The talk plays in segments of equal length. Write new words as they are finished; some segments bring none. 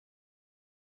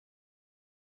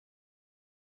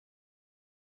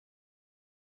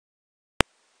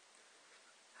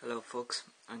Hello folks,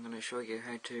 I'm going to show you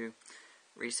how to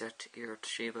reset your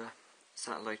Toshiba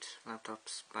satellite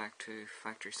laptops back to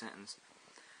factory settings.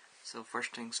 So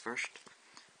first things first,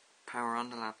 power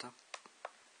on the laptop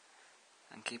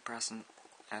and keep pressing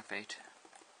F8.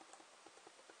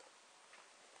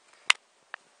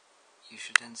 You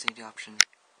should then see the option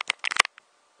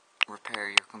repair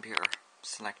your computer.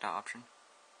 Select that option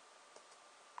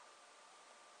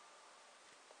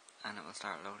and it will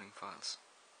start loading files.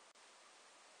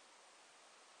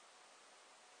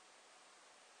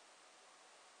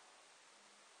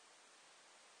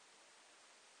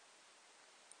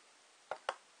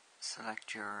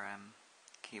 Select your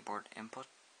keyboard input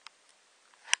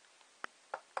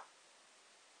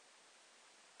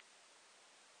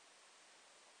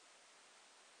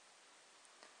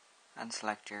and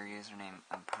select your username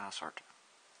and password.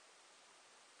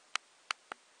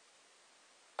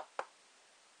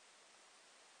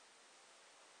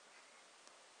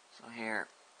 So here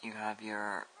you have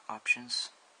your options: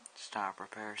 stop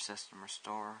repair, system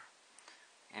restore,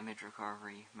 image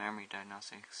recovery, memory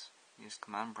diagnostics, use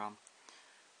command prompt,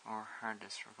 or hard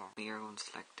disk recovery. You're going to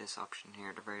select this option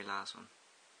here, the very last one.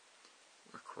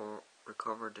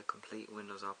 Recover the complete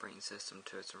Windows operating system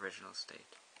to its original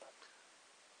state.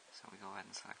 So we go ahead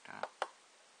and select that.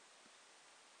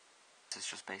 This is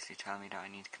just basically telling me that I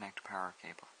need to connect the power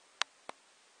cable.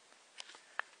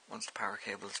 Once the power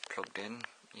cable is plugged in,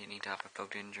 you need to have it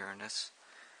plugged in during this.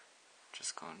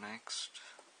 Just go next.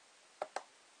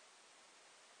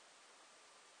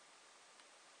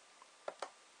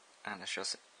 And it's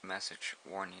just a message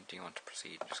warning you, do you want to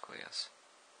proceed? Just go yes.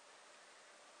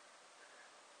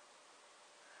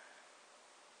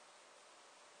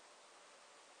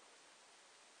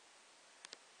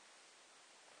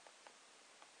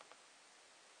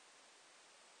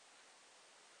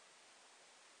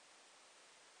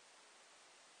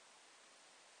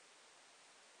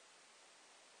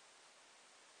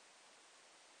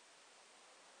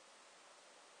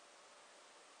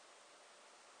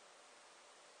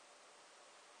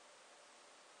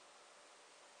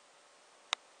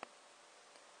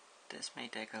 This may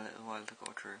take a little while to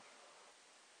go through.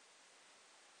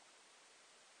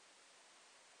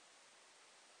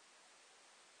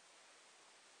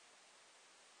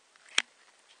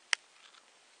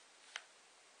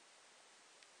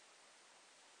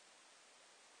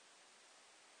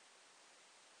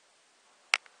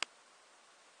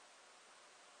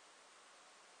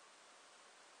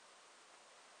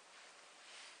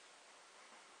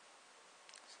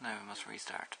 So now we must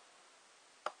restart.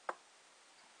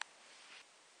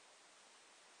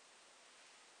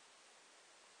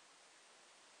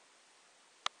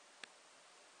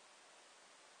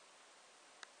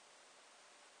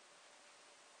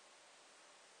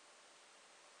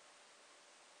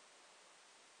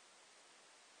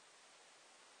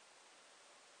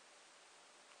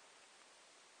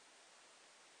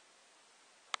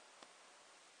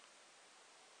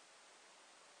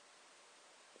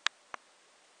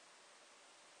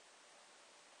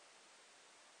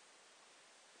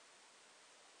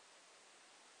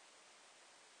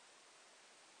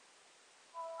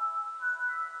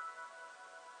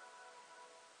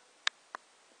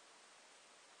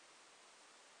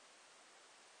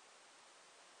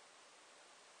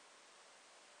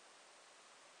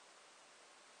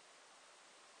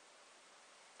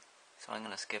 So I'm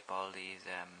going to skip all these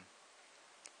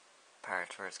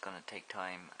parts where it's going to take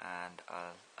time, and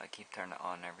I keep turning it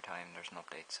on every time there's an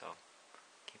update, so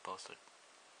keep posted.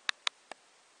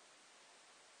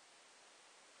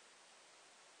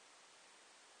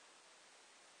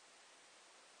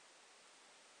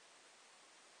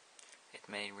 It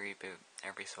may reboot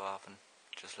every so often,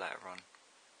 just let it run.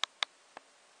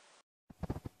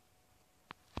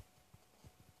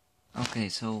 Okay,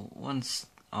 so once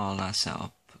all that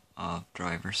setup of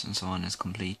drivers and so on is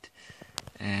complete,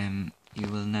 you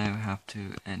will now have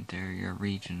to enter your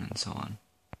region and so on.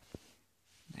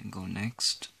 Then go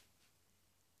next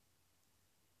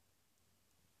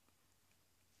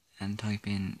and type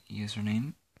in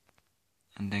username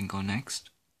and then go next.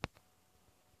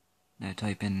 Now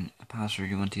type in a password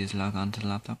you want to use to log on to the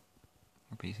laptop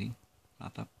or PC,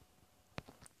 laptop.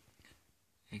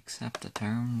 Accept the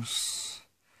terms,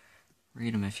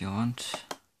 read them if you want.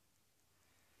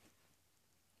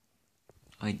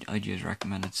 I'd use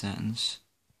recommended settings.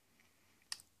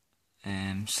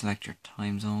 Select your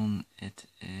time zone. It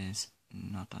is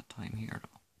not that time here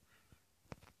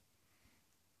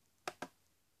though.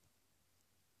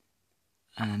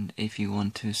 And if you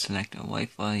want to select a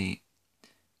Wi-Fi,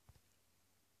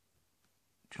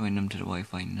 join them to the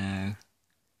Wi-Fi now.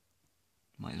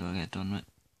 Might as well get done with.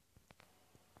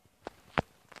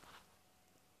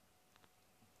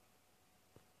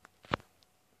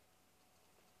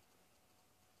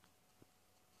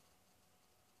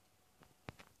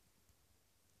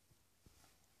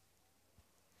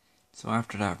 So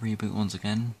after that reboot once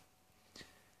again,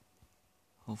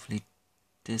 hopefully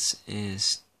this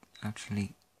is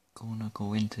actually gonna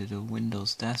go into the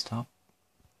Windows desktop.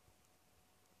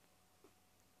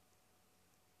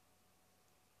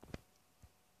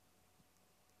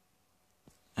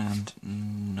 And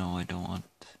no, I don't want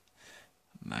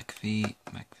MacV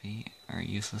are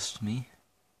useless to me.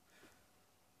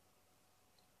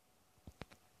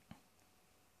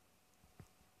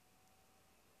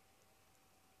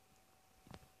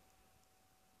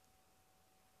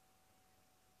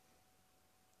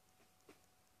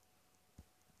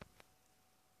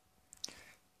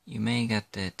 You may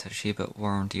get the Toshiba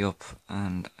warranty up,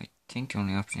 and I think the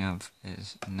only option you have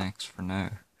is next for now.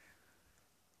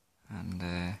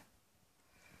 And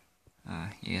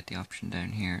you get the option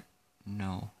down here,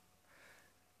 no.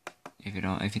 If you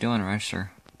don't want to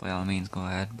register, by all means go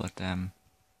ahead, but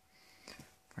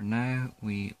for now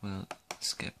we will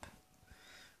skip,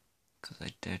 because I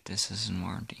doubt this is in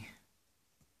warranty.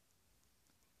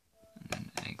 And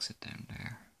then exit down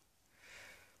there.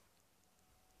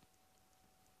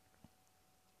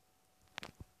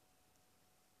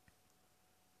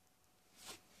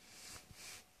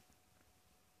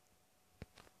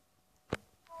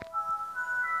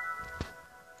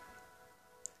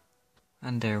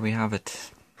 And there we have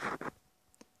it.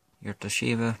 Your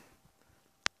Toshiba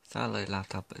satellite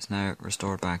laptop is now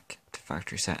restored back to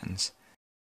factory settings.